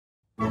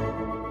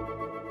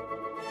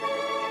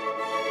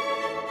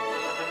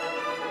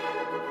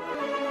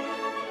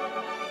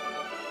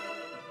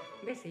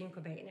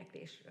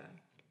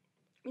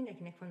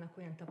Mindenkinek vannak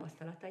olyan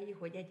tapasztalatai,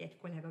 hogy egy-egy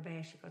kollega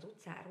beesik az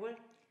utcáról,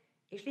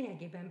 és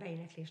lényegében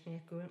beéneklés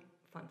nélkül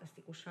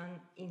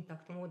fantasztikusan,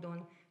 intakt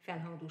módon,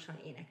 felhangdúsan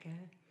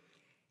énekel.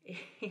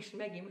 És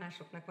megint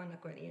másoknak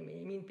vannak olyan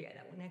élményei, mint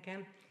például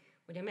nekem,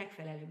 hogy a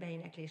megfelelő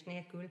beéneklés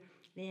nélkül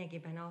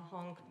lényegében a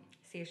hang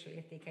szélső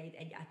értékeit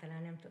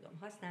egyáltalán nem tudom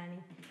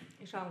használni,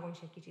 és a hangom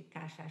is egy kicsit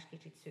kásás,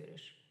 kicsit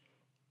szőrös.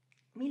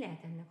 Mi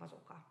lehet ennek az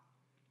oka?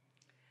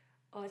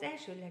 Az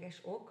elsődleges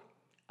ok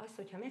az,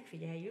 hogyha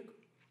megfigyeljük,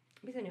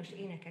 bizonyos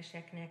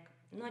énekeseknek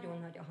nagyon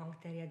nagy a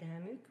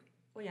hangterjedelmük,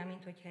 olyan,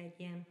 mintha egy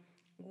ilyen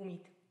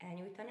gumit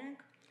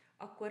elnyújtanánk,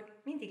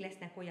 akkor mindig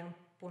lesznek olyan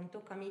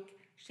pontok,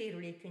 amik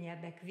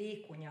sérülékenyebbek,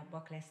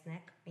 vékonyabbak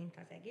lesznek, mint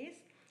az egész,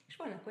 és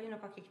vannak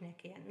olyanok,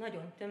 akiknek ilyen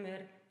nagyon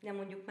tömör, de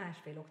mondjuk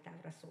másfél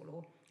oktávra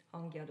szóló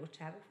hangi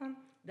adottságuk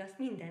van, de azt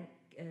minden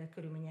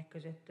körülmények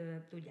között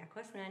tudják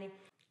használni,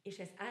 és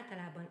ez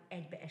általában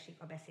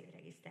egybeesik a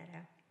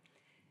beszédregiszterrel.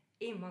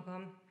 Én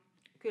magam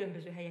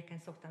különböző helyeken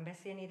szoktam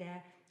beszélni,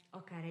 de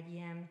akár egy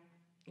ilyen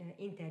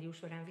interjú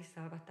során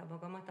visszahallgattam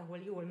magamat, ahol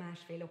jól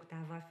másfél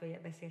oktávval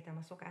följebb beszéltem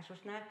a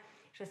szokásosnál,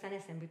 és aztán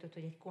eszembe jutott,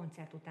 hogy egy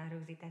koncert után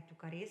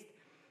rögzítettük a részt,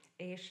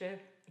 és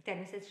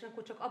természetesen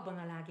akkor csak abban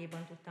a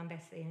lágéban tudtam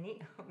beszélni,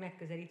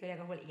 megközelítőleg,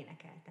 ahol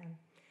énekeltem.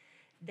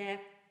 De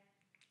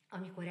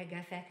amikor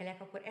reggel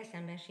felkelek, akkor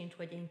eszemben sincs,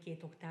 hogy én 2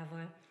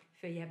 oktávval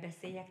följebb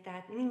beszéljek,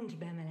 tehát nincs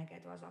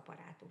bemelegedve az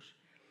apparátus.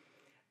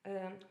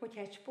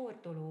 Hogyha egy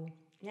sportoló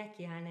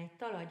nekiállna egy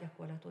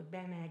talajgyakorlatot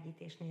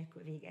bemelegítés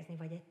nélkül végezni,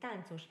 vagy egy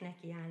táncos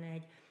nekiállna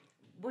egy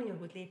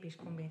bonyolult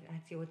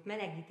lépéskombinációt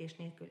melegítés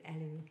nélkül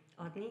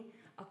előadni,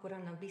 akkor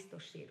annak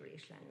biztos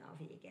sérülés lenne a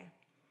vége.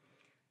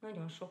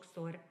 Nagyon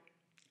sokszor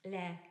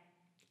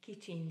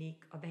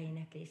lekicsinlik a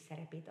beéneklés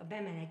szerepét, a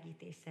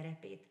bemelegítés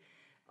szerepét,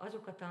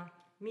 azokat a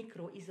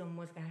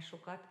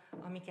mikroizommozgásokat,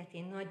 amiket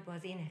én nagyba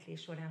az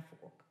éneklés során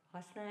fogok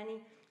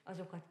használni,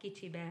 azokat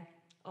kicsibe,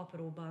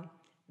 apróba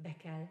be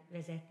kell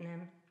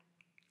vezetnem,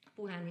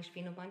 puhán és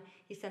finoman,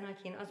 hiszen ha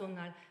én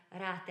azonnal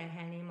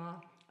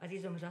ráterhelném az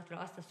izomzatra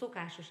azt a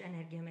szokásos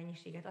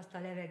energiamennyiséget, azt a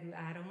levegő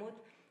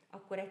áramot,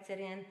 akkor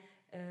egyszerűen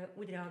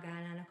úgy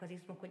reagálnának az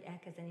izmok, hogy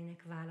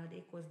elkezdenének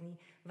váladékozni,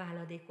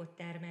 váladékot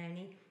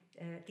termelni,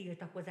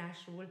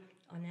 tiltakozásul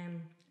a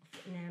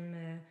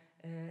nem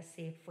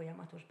szép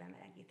folyamatos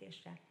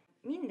bemelegítésre.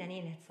 Minden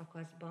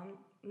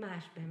életszakaszban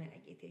más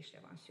bemelegítésre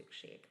van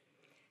szükség.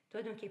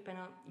 Tulajdonképpen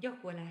a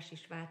gyakorlás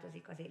is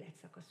változik az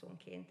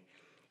életszakaszonként.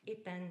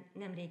 Éppen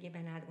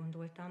nemrégében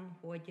átgondoltam,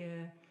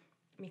 hogy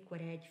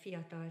mikor egy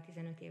fiatal,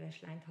 15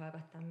 éves lányt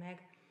hallgattam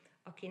meg,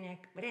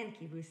 akinek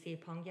rendkívül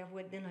szép hangja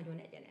volt, de nagyon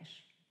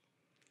egyenes.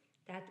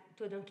 Tehát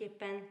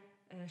tulajdonképpen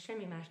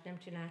semmi mást nem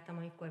csináltam,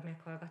 amikor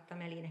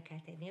meghallgattam,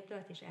 elénekelt egy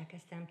népdalt, és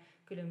elkezdtem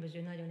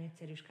különböző nagyon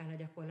egyszerű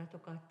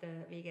skálagyakorlatokat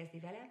végezni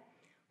vele,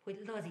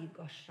 hogy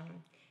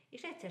lazítgassam.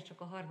 És egyszer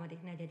csak a 3.,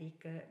 4.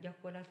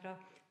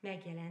 gyakorlatra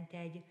megjelent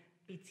egy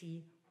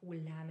pici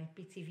hullám, egy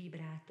pici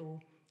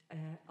vibrátó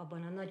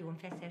abban a nagyon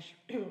feszes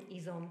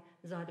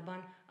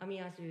izomzatban, ami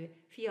az ő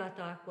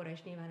fiatalkora,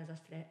 és nyilván az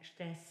a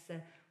stressz,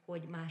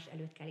 hogy más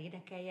előtt kell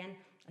énekeljen,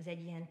 az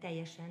egy ilyen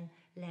teljesen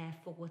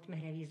lefogott,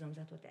 merev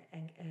izomzatot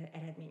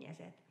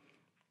eredményezett.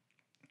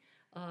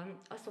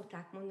 Azt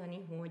szokták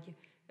mondani, hogy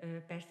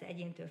persze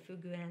egyéntől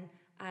függően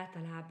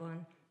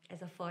általában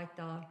ez a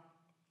fajta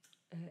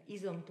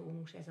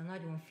izom-tónus, ez a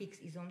nagyon fix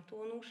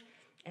izom-tónus,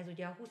 ez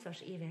ugye a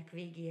 20-as évek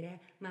végére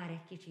már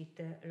egy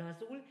kicsit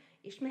lazul,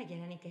 és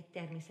megjelenik egy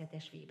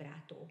természetes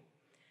vibrátó.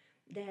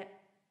 De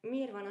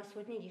miért van az,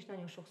 hogy mégis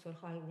nagyon sokszor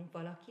hallunk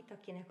valakit,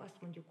 akinek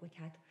azt mondjuk, hogy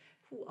hát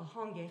a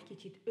hangja egy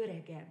kicsit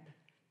öregebb,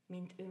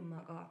 mint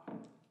önmaga,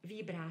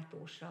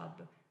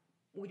 vibrátósabb,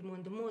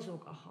 úgymond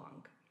mozog a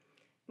hang.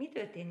 Mi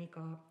történik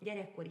a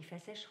gyerekkori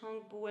feszes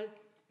hangból?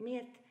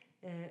 Miért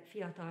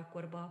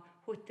fiatalkorban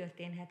hogy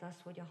történhet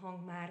az, hogy a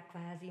hang már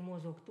kvázi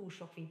mozog, túl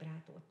sok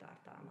vibrátót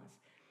tartalmaz?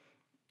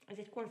 Ez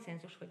egy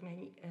konszenzus,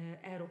 hogy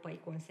európai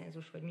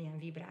konszenzus, hogy milyen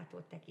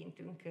vibrátót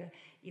tekintünk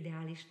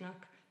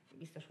ideálisnak.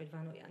 Biztos, hogy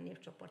van olyan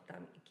népcsoport,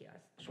 aki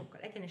az sokkal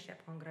egyenesebb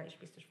hangra, és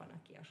biztos van,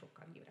 aki a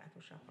sokkal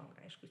vibrátosabb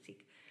hangra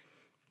esküszik.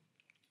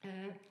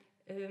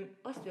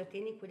 Az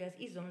történik, hogy az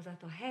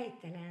izomzat a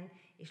helytelen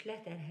és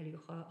leterhelő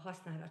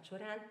használat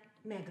során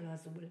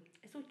meglazul.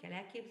 Ezt úgy kell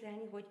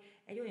elképzelni, hogy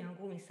egy olyan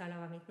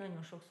gumiszalag, amit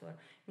nagyon sokszor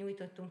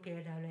nyújtottunk,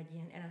 például egy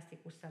ilyen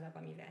elasztikus szalag,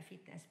 amivel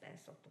fitnessben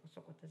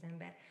szokott az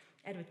ember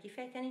erőt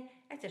kifejteni,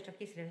 egyszer csak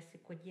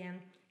észreveszünk, hogy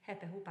ilyen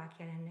hepe-hupák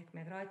jelennek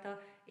meg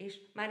rajta, és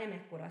már nem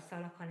ekkora a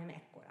szalag, hanem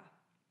ekkora.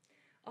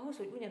 Ahhoz,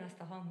 hogy ugyanazt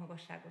a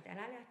hangmagasságot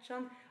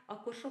elállítsam,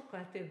 akkor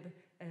sokkal több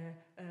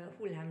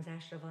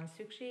hullámzásra van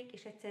szükség,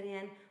 és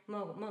egyszerűen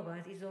maga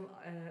az izom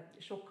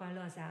sokkal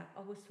lazább.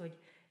 Ahhoz, hogy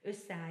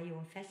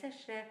összeálljon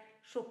feszesre,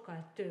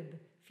 sokkal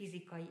több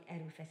fizikai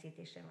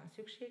erőfeszítésre van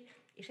szükség,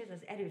 és ez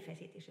az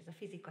erőfeszítés, ez a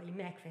fizikai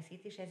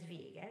megfeszítés, ez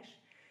véges,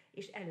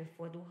 és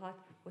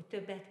előfordulhat, hogy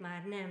többet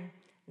már nem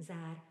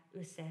zár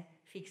össze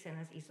fixen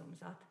az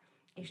izomzat,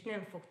 és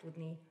nem fog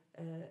tudni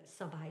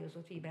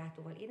szabályozott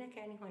vibrátóval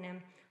énekelni,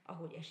 hanem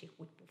ahogy esik,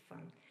 úgy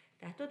puffan.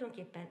 Tehát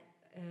tulajdonképpen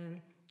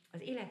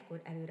Az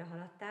életkor előre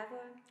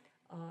haladtával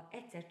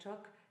egyszer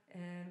csak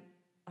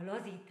a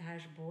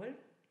lazításból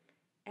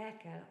el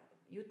kell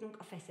jutnunk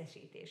a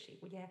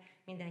feszesítésig. Ugye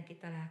mindenki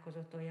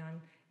találkozott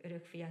olyan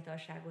örök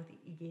fiatalságot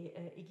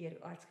ígérő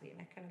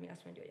arckrémekkel, ami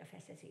azt mondja, hogy a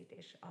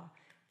feszesítés a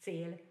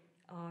cél.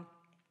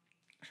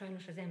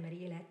 Sajnos az emberi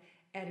élet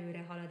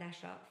erőre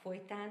haladása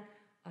folytán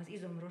az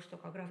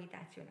izomrostok a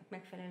gravitációnak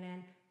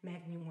megfelelően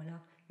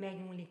megnyúlnak.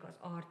 Megnyúlik az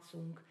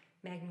arcunk,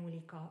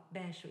 megnyúlik a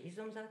belső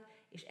izomzat,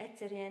 és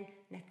egyszerűen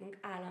nekünk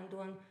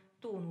állandóan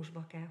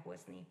tónusba kell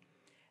hozni.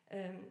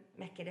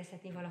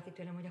 Megkérdezhetné valaki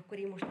tőlem, hogy akkor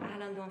én most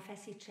állandóan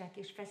feszítsek,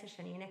 és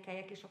feszesen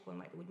énekeljek, és akkor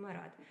majd úgy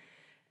marad.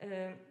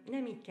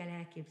 Nem így kell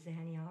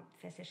elképzelni a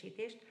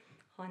feszesítést,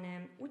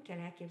 hanem úgy kell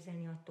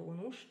elképzelni a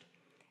tónust,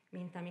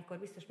 mint amikor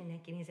biztos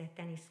mindenki nézett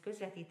tenisz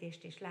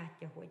közvetítést, és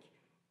látja, hogy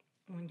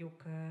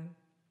mondjuk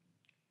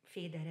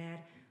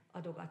Federer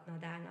adogat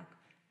Nadalnak.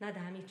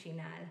 Nadal mit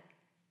csinál?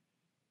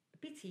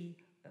 Pici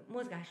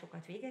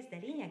mozgásokat végez, de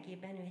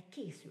lényegében ő egy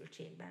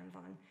készültségben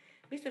van.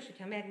 Biztos,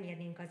 hogyha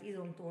megmérnénk az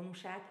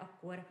izom-tónusát,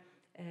 akkor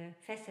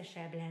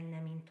feszesebb lenne,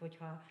 mint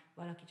hogyha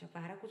valaki csak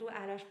várakozó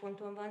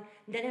állásponton van,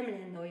 de nem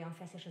lenne olyan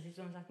feszes az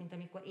izomzat, mint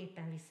amikor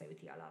éppen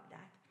visszaüti a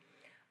labdát.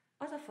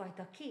 Az a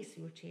fajta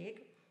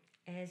készültség,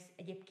 ez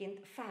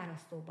egyébként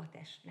fárasztóbb a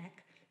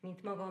testnek,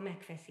 mint maga a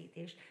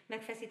megfeszítés.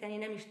 Megfeszíteni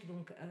nem is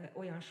tudunk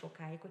olyan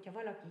sokáig. Hogyha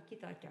valaki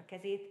kitartja a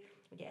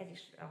kezét, ugye ez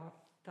is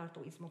a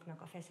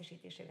tartóizmoknak a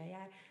feszesítésével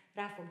jár,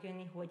 rá fog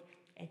jönni, hogy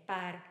egy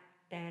pár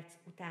perc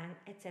után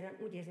egyszerűen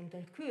úgy érzi,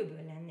 mintha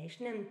kőből lenne, és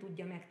nem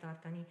tudja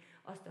megtartani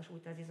azt a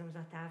súlyt az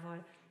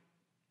izomzatával,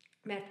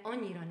 mert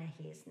annyira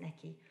nehéz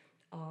neki.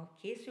 A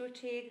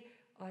készültség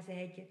az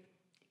egy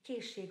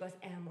készség az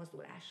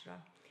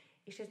elmozdulásra.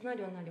 És ez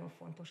nagyon-nagyon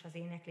fontos az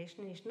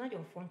éneklésnél, és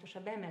nagyon fontos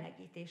a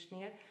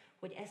bemelegítésnél,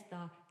 hogy ezt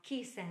a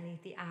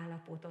készenléti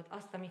állapotot,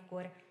 azt,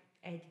 amikor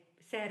egy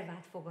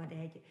szervát fogad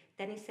egy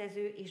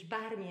teniszező, és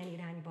bármilyen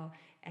irányba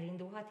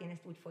elindulhat, én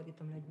ezt úgy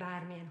fordítom, hogy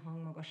bármilyen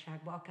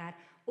hangmagasságba, akár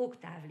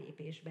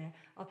oktávlépésbe,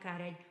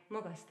 akár egy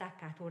magas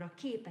staccatóra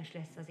képes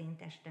lesz az én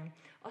testem.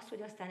 Az,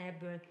 hogy aztán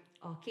ebből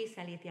a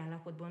készenléti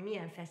állapotból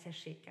milyen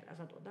feszesség kell az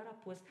adott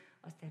darabhoz,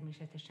 azt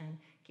természetesen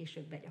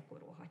később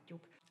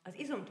begyakorolhatjuk. Az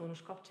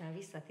izomtónus kapcsán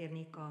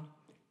visszatérnék a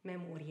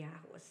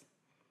memóriához.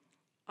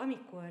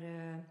 Amikor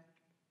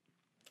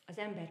az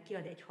ember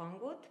kiad egy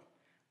hangot,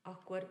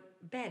 akkor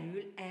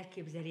belül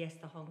elképzeli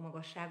ezt a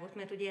hangmagasságot,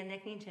 mert ugye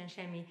ennek nincsen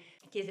semmi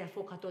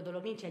kézzelfogható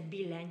dolog, nincs egy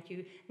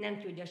billentyű, nem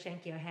tudja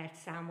senki a hertz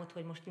számot,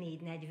 hogy most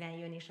 4:40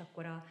 jön, és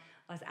akkor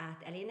az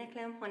át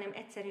eléneklem, hanem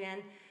egyszerűen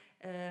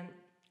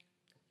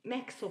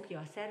megszokja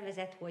a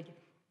szervezet, hogy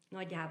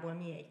nagyjából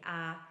mi egy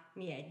A,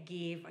 mi egy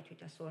G, vagy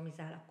hogyha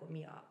szolmizál, akkor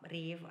mi a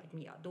Ré, vagy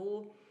mi a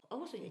Dó.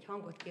 Ahhoz, hogy egy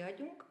hangot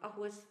kiadjunk,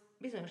 ahhoz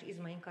bizonyos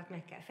izmainkat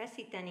meg kell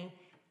feszíteni,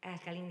 el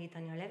kell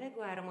indítani a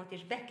levegőáramot,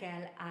 és be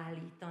kell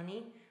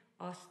állítani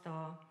azt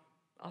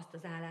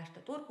az állást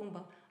a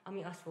torkunkba,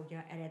 ami azt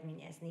fogja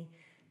eredményezni.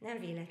 Nem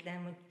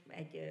véletlen, hogy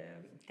egy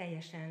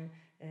teljesen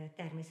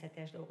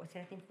természetes dolgot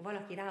szeretnénk. Ha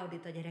valaki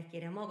ráordít a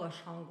gyerekére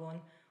magas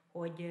hangon,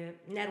 hogy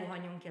ne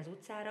rohanjon ki az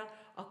utcára,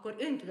 akkor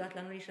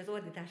öntudatlanul is az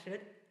ordítás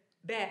előtt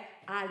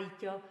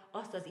beállítja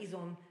azt az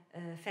izom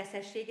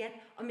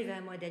feszességet,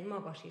 amivel majd egy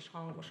magas és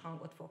hangos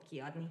hangot fog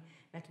kiadni.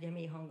 Mert ugye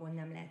mély hangon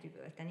nem lehet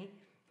üvölteni,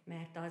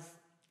 mert az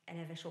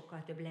eleve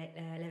sokkal több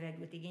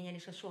levegőt igényel,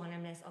 és az soha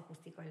nem lesz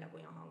akusztikailag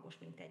olyan hangos,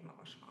 mint egy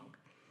magas hang.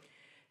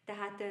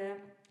 Tehát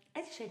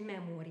ez is egy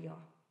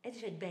memória, ez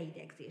is egy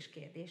beidegzés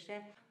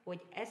kérdése,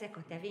 hogy ezek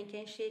a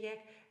tevékenységek,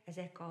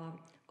 ezek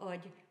az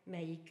agy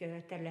melyik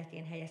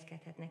területén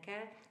helyezkedhetnek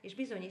el, és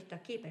bizony itt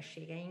a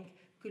képességeink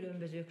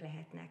különbözők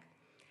lehetnek.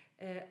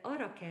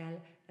 Arra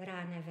kell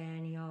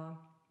ránevelni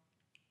a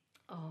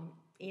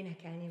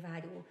énekelni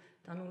vágyó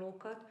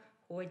tanulókat,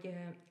 hogy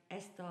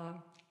ezt az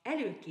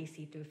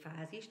előkészítő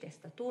fázist,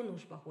 ezt a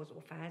tónusba hozó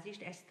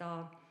fázist, ezt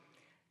az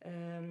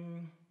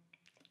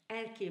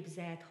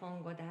elképzelt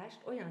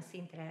hangadást olyan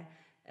szintre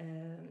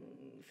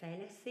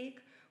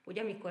fejlesszék, hogy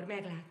amikor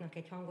meglátnak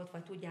egy hangot,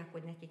 vagy tudják,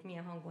 hogy nekik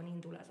milyen hangon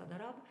indul az a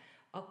darab,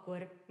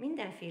 akkor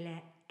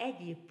mindenféle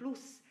egyéb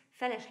plusz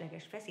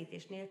felesleges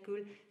feszítés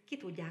nélkül ki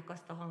tudják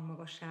azt a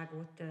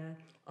hangmagasságot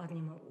adni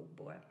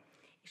magukból.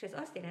 És ez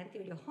azt jelenti,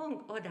 hogy a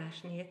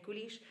hangadás nélkül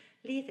is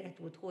létre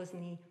tud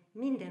hozni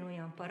minden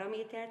olyan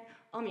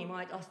paramétert, ami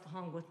majd azt a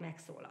hangot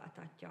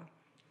megszólaltatja.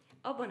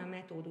 Abban a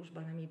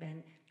metódusban,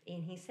 amiben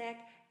én hiszek,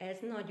 ez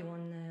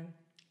nagyon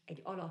egy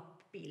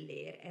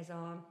alappillér, ez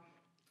a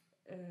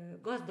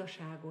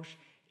gazdaságos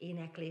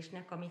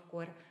éneklésnek,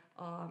 amikor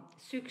a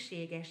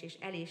szükséges és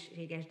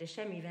elégséges, de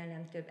semmivel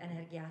nem több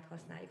energiát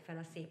használjuk fel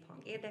a szép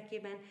hang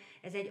érdekében.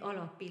 Ez egy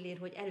alappillér,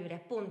 hogy előre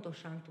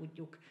pontosan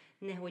tudjuk,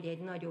 nehogy egy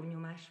nagyobb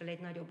nyomással, egy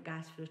nagyobb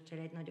gázfröccsel,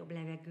 egy nagyobb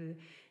levegő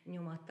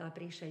nyomattal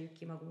préseljük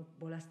ki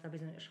magunkból azt a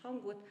bizonyos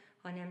hangot,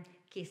 hanem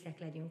készek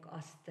legyünk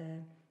azt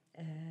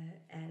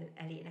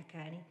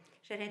elénekelni.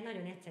 És erre egy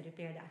nagyon egyszerű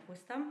példát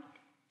hoztam.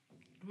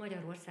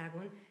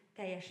 Magyarországon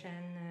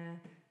teljesen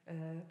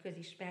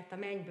közismert, a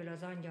Mennyből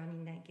az angyal,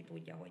 mindenki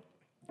tudja, hogy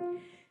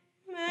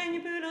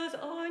mennyből az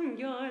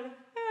angyal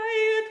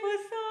eljött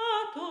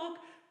hozzátok,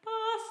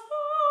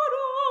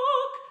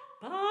 pásztorok,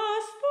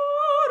 pásztorok.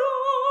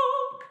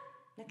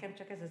 Nekem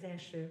csak ez az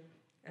első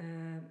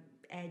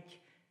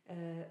egy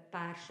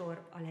pár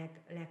sor a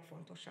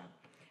legfontosabb.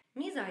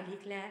 Mi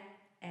zajlik le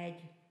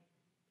egy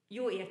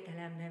jó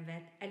értelemben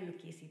vett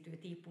előkészítő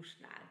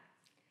típusnál?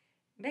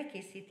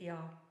 Bekészíti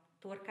a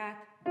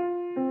torkát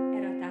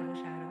erre a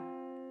távolságra.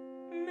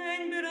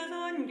 Mennyből az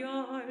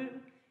angyal,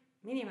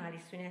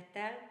 minimális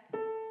szünettel,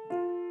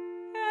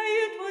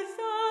 eljött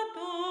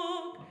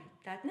hozzátok.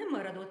 Tehát nem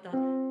marad ott a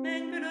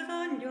mennyből az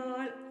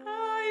angyal,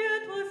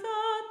 eljött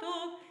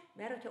hozzátok,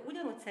 mert hogyha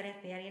ugyanott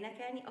szeretné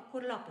elénekelni,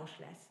 akkor lapos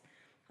lesz.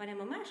 Hanem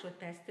a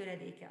másodperc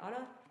töredéke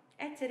alatt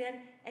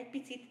egyszerűen egy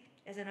picit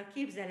ezen a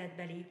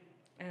képzeletbeli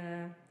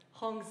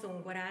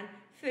hangzongorán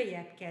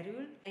följebb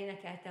kerül.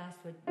 Énekelte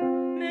azt, hogy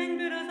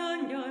mennyből az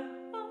angyal,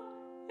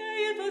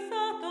 eljött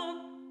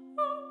hozzátok,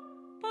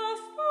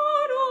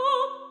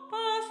 pásztorok,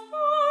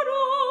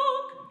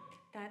 pásztorok.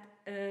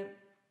 Tehát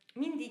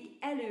mindig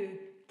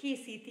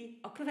előkészíti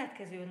a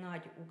következő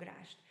nagy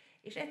ugrást.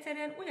 És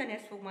egyszerűen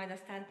ugyanezt fog majd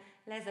aztán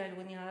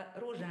lezajlódni a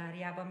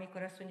Rózsáriában,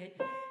 amikor azt mondja, hogy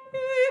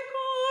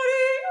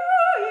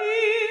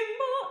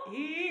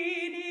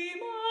én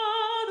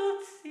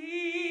imádott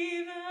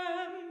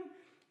szívem.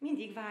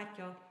 Mindig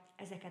váltja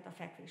ezeket a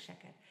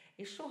fekvéseket.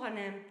 És soha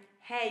nem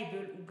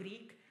helyből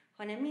ugrik,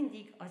 hanem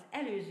mindig az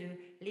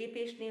előző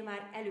lépésnél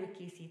már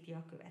előkészíti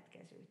a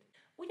következőt.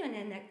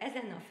 Ugyanennek ez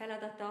lenne a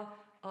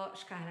feladata a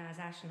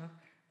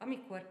skálázásnak.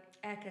 Amikor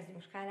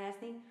elkezdünk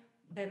skálázni,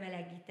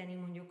 bemelegíteni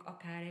mondjuk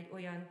akár egy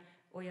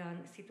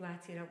olyan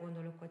szituációra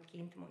gondolok, hogy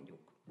kint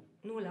mondjuk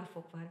 0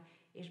 fok van,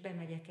 és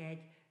bemegyek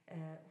egy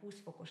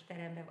 20 fokos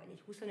terembe, vagy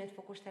egy 25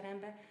 fokos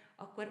terembe,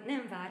 akkor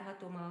nem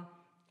várhatom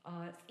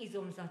az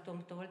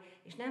izomzatomtól,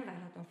 és nem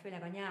várhatom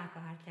főleg a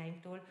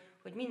nyálkahártyáimtól,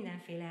 hogy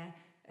mindenféle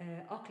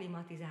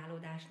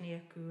akklimatizálódás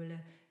nélkül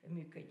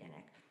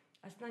működjenek.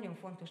 Azt nagyon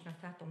fontosnak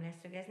tartom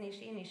leszögezni,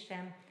 és én is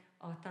sem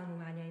a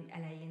tanulmányaim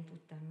elején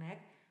tudtam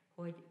meg,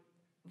 hogy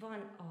van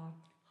a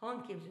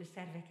hangképző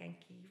szerveken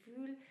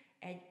kívül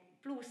egy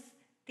plusz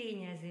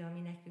tényező, ami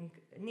nekünk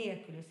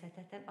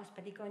nélkülözhetetlen, az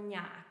pedig a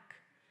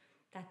nyák.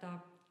 Tehát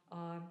a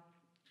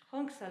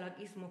hangszalag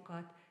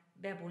izmokat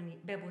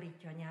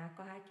beborítja a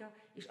nyálkahártya,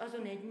 és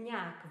azon egy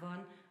nyák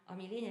van,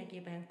 ami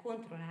lényegében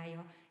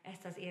kontrollálja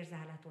ezt az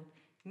érzállatot.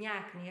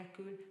 Nyák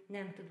nélkül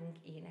nem tudunk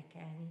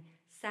énekelni.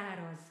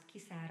 Száraz,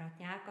 kiszáradt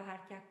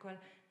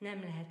nyálkahártyákkal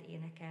nem lehet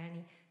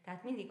énekelni.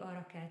 Tehát mindig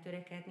arra kell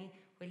törekedni,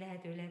 hogy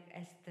lehetőleg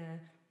ezt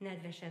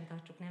nedvesen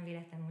tartsuk. Nem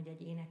véletlen, hogy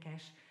egy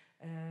énekes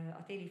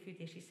a téli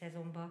fűtési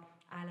szezonban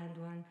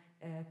állandóan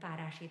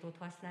párásítót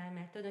használ,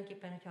 mert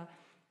tulajdonképpen, hogyha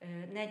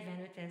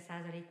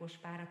 40-50%-os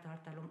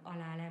páratartalom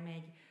alá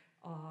lemegy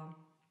a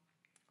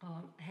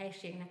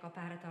helységnek a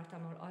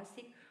páratartalommal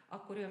alszik,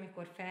 akkor ő,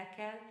 amikor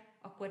felkel,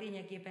 akkor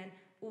lényegében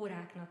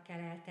óráknak kell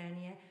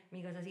eltelnie,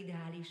 míg az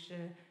ideális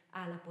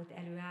állapot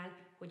előáll,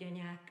 hogy a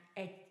nyák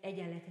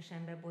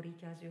egyenletesen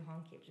beborítja az ő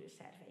hangképző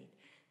szerveit.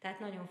 Tehát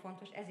nagyon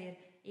fontos, ezért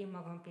én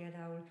magam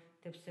például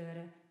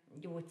többször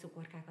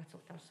gyógycukorkákat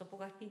szoktam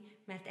szopogatni,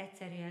 mert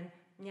egyszerűen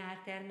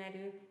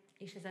nyáltermelő,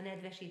 és ez a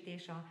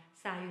nedvesítés a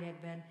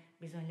szájüregben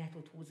bizony le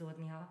tud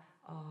húzódni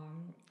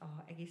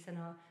egészen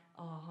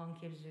a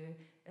hangképző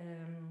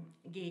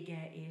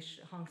gége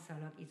és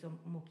hangszalag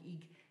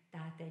izomokig,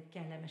 tehát egy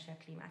kellemesebb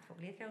klímát fog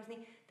létrehozni.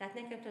 Tehát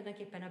nekem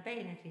tulajdonképpen a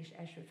beéneklés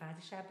első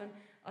fázisában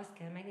azt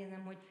kell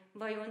megnéznem, hogy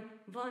vajon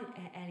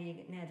van-e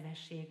elég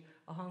nedvesség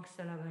a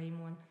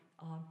hangszalagaimon,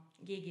 a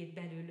gégét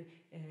belül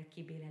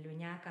kibélelő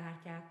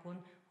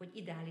nyálkahártyákon, hogy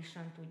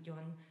ideálisan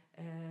tudjon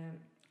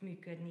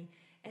működni.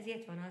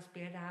 Ezért van az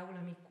például,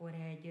 amikor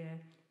egy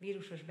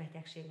vírusos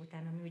betegség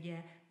után, ami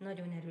ugye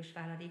nagyon erős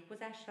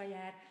váladékozással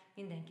jár,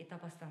 mindenki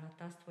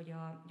tapasztalhatta azt, hogy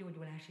a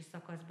gyógyulási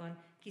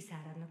szakaszban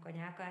kiszáradnak a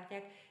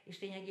nyálkahártyák,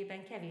 és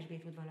lényegében kevésbé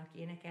tud valaki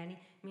énekelni,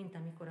 mint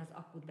amikor az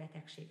akut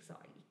betegség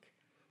zajlik.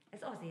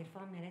 Ez azért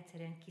van, mert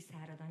egyszerűen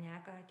kiszárad a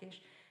nyálkahártya, és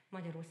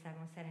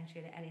Magyarországon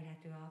szerencsére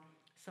elérhető a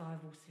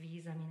szalvusz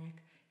víz,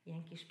 aminek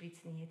ilyen kis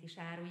pricniét is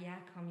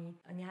árulják, ami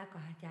a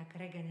nyálkahártyák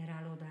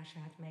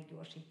regenerálódását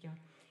meggyorsítja,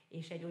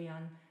 és egy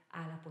olyan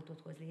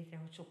állapotot hoz létre,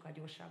 hogy sokkal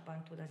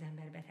gyorsabban tud az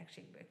ember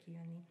betegségből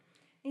kijönni.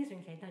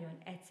 Nézzünk egy nagyon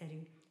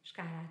egyszerű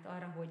skálát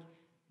arra, hogy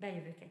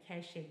bejövök egy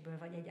helységből,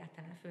 vagy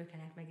egyáltalán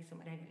fölkelek, megiszom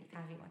a reggeli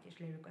kávémat, és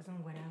leülök a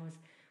zongorához,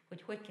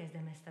 hogy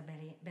kezdem ezt a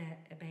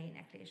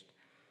beéneklést.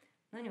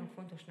 Nagyon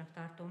fontosnak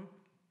tartom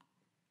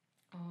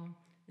a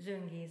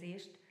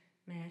zöngézést,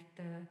 mert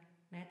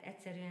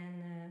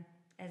egyszerűen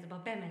ez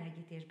a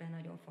bemelegítésben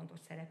nagyon fontos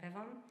szerepe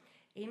van.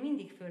 Én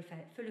mindig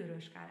fölülről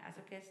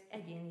skálázok, ez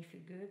egyéni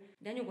függő,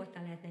 de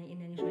nyugodtan lehetne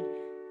innen is, hogy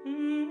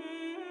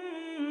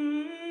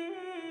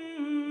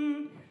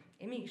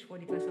én mégis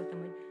fordítva szoktam,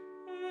 hogy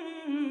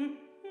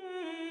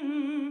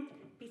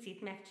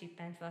picit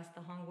megcsippentve azt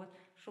a hangot,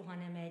 soha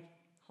nem egy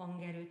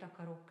hangerőt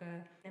akarok,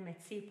 nem egy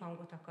szép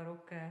hangot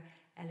akarok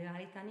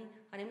előállítani,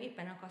 hanem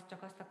éppen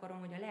csak azt akarom,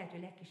 hogy a lehető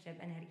legkisebb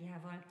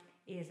energiával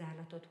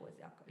érzárlatot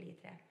hozzak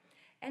létre.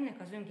 Ennek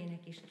az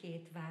öngének is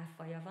 2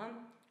 válfaja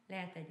van,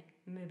 lehet egy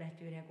mö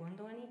betűre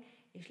gondolni,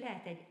 és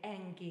lehet egy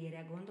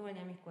engére gondolni,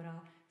 amikor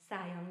a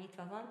szájam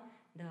nyitva van,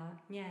 de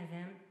a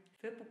nyelvem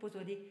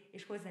fölpupozódik,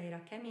 és hozzáér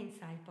a kemény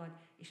szájpad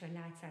és a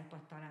lágy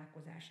szájpad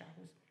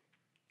találkozásához.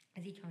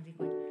 Ez így hangzik,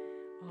 hogy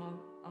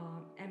a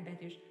M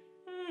betűs,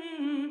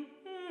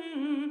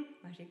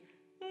 másik.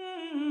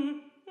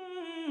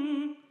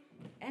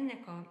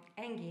 Ennek a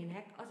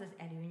engének az az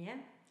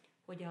előnye,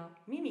 hogy a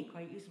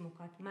mimikai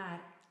izmokat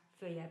már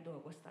följebb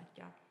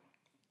dolgoztatja.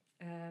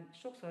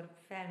 Sokszor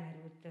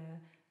felmerült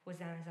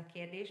hozzám ez a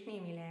kérdés,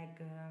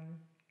 némileg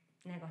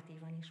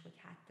negatívan is, hogy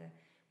hát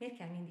miért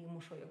kell mindig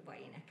mosolyogva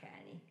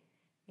énekelni?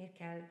 Miért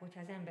kell, hogyha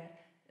az ember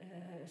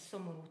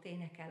szomorút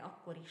énekel,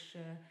 akkor is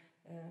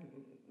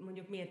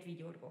mondjuk miért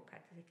vigyorgok?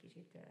 Hát ez egy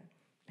kicsit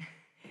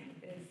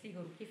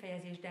szigorú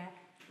kifejezés, de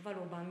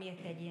valóban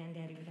miért egy ilyen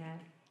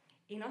derűvel?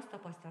 Én azt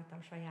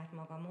tapasztaltam saját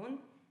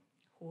magamon,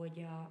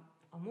 hogy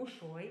a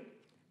mosoly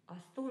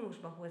az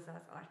tónusba hozza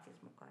az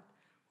arcizmokat.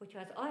 Hogyha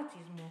az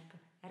arcizmok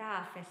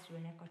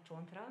ráfeszülnek a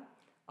csontra,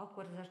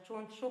 akkor az a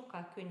csont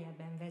sokkal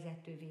könnyebben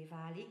vezetővé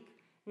válik.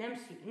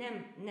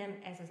 Nem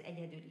ez az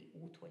egyedüli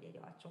út, hogy egy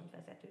arccsont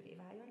vezetővé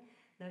váljon,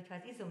 de hogyha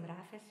az izom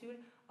ráfeszül,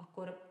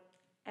 akkor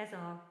ez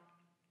az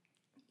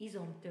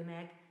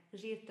izomtömeg,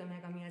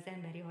 zsírtömeg, ami az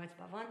emberi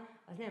arcban van,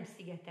 az nem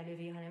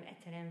szigetelővé, hanem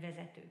egyszerűen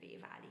vezetővé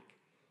válik.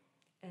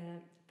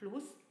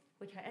 Plusz,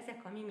 hogyha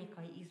ezek a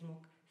mimikai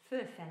izmok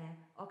fölfele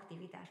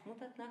aktivitást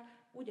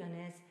mutatnak,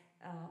 ugyanez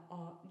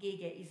a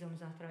gége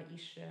izomzatra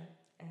is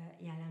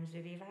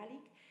jellemzővé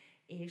válik,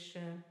 és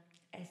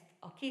ezt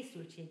a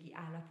készültségi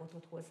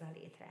állapotot hozza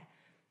létre.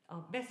 A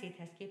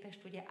beszédhez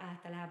képest ugye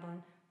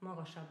általában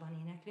magasabban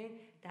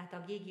éneklünk, tehát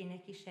a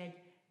gégének is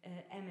egy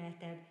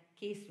emeltebb,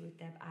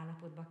 készültebb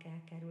állapotba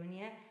kell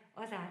kerülnie,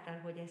 azáltal,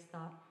 hogy ezt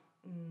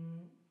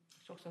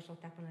sokszor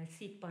szokták mondani, hogy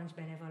szippancs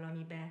bele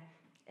valamibe,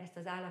 ezt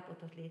az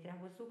állapotot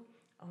létrehozzuk,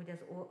 ahogy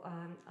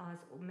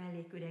az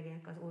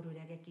melléküregek, az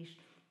orrüregek is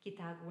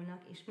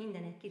kitágulnak, és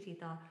minden egy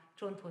kicsit a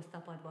csonthoz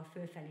tapadva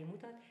fölfelé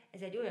mutat.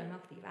 Ez egy olyan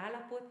aktív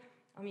állapot,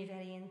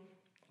 amivel én,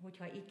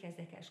 hogyha így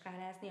kezdek el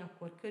skálázni,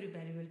 akkor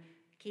körülbelül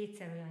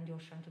 2-szer olyan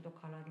gyorsan tudok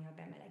haladni a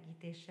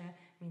bemelegítéssel,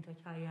 mint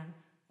hogyha olyan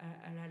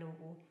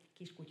lelógó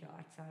kiskutya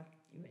arccal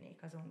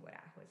ülnék a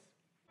zongorához.